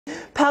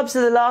Pubs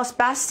are the last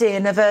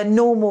bastion of a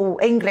normal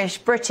English,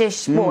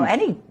 British, or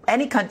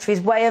any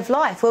country's way of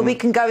life, where we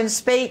can go and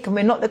speak and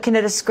we're not looking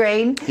at a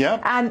screen.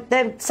 Yeah. And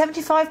they're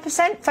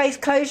 75% face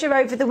closure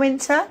over the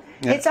winter.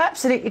 Yeah. It's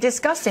absolutely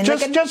disgusting.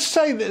 Just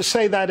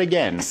say that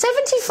again.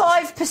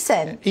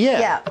 75%.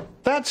 Yeah.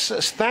 That's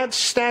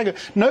staggering.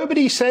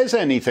 Nobody says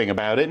anything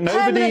about it.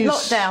 Permanent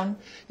lockdown.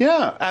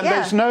 Yeah, and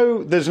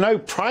there's no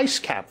price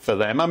cap for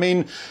them. I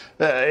mean,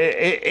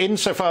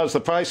 insofar as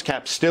the price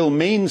cap still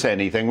means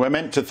anything, we're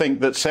meant to think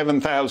that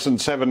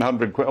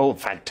 7,700 quid. Oh,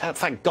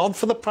 thank God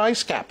for the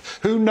price cap.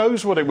 Who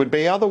knows what it would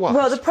be otherwise?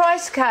 Well, the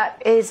price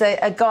cap is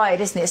a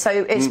guide, isn't it? So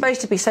it's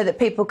supposed to be so that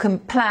people can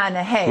plan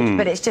ahead,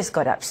 but it's just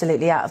got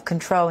absolutely out of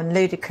control and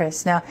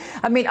ludicrous. Now,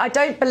 I mean, I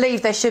don't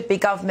believe there should be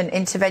government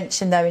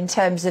intervention, though, in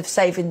terms of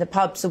saving the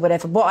pubs or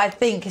whatever. What I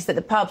think is that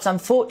the pubs,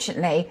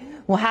 unfortunately,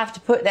 will have to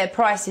put their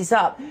prices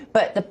up.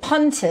 But the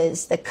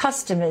punters, the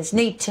customers,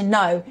 need to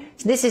know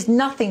this is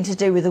nothing to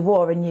do with the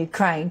war in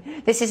Ukraine.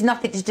 This is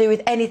nothing to do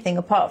with anything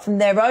apart from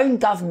their own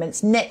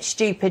government's net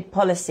stupid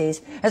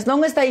policies. As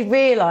long as they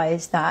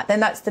realise that,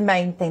 then that's the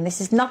main thing. This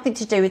is nothing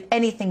to do with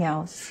anything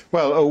else.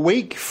 Well, a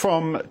week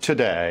from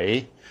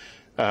today,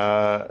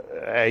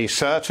 a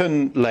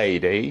certain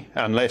lady,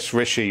 unless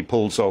Rishi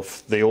pulls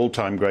off the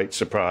all-time great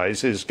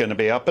surprise, is going to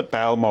be up at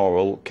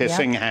Balmoral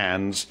kissing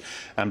hands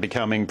and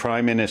becoming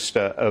Prime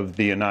Minister of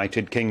the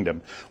United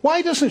Kingdom.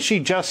 Why doesn't she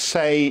just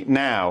say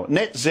now,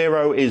 net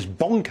zero is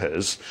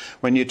bonkers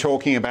when you're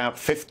talking about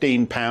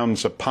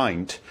 £15 a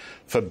pint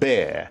for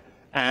beer?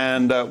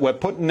 And we're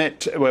putting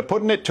it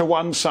to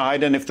one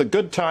side, and if the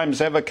good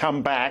times ever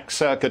come back,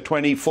 circa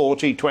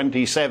 2040,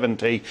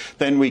 2070,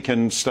 then we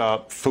can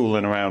start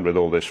fooling around with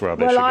all this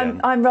rubbish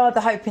again. I'm rather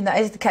hoping that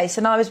is the case.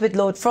 And I was with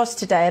Lord Frost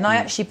today, and I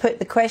actually put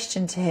the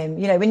question to him.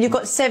 You know, when you've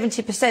got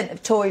 70%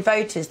 of Tory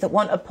voters that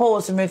want a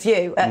pause and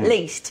review, at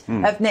least,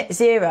 of net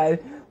zero,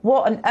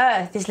 what on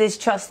earth is Liz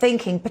Truss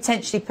thinking,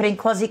 potentially putting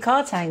Kwasi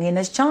Kwarteng in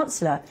as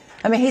Chancellor?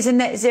 I mean, he's a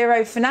net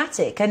zero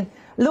fanatic, and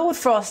Lord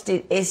Frost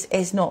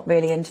is not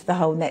really into the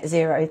whole net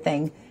zero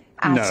thing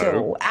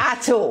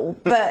at all.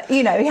 But,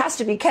 you know, he has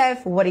to be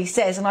careful what he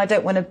says, and I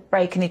don't want to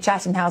break any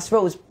Chatham House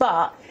rules.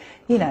 But,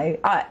 you know,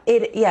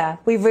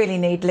 we really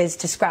need Liz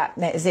to scrap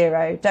net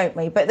zero, don't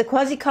we? But the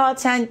Kwasi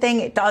Kwarteng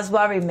thing, it does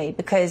worry me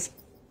because,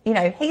 you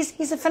know,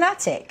 he's a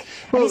fanatic.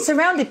 And he's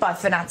surrounded by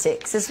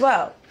fanatics as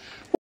well.